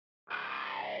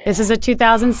This is a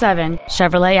 2007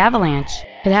 Chevrolet Avalanche.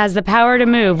 It has the power to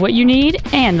move what you need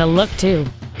and the look too.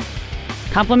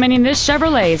 Complementing this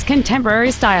Chevrolet's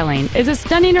contemporary styling is a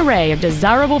stunning array of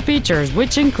desirable features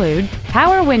which include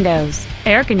power windows,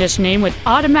 air conditioning with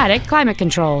automatic climate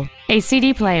control, a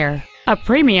CD player, a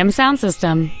premium sound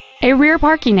system, a rear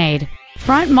parking aid,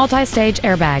 front multi-stage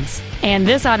airbags, and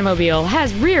this automobile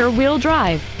has rear-wheel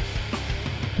drive.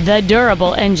 The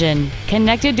durable engine,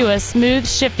 connected to a smooth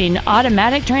shifting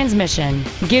automatic transmission,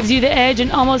 gives you the edge in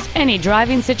almost any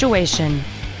driving situation.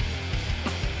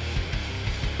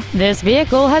 This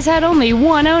vehicle has had only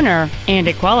one owner, and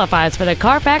it qualifies for the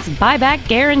Carfax buyback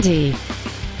guarantee.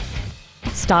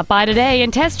 Stop by today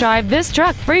and test drive this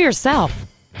truck for yourself.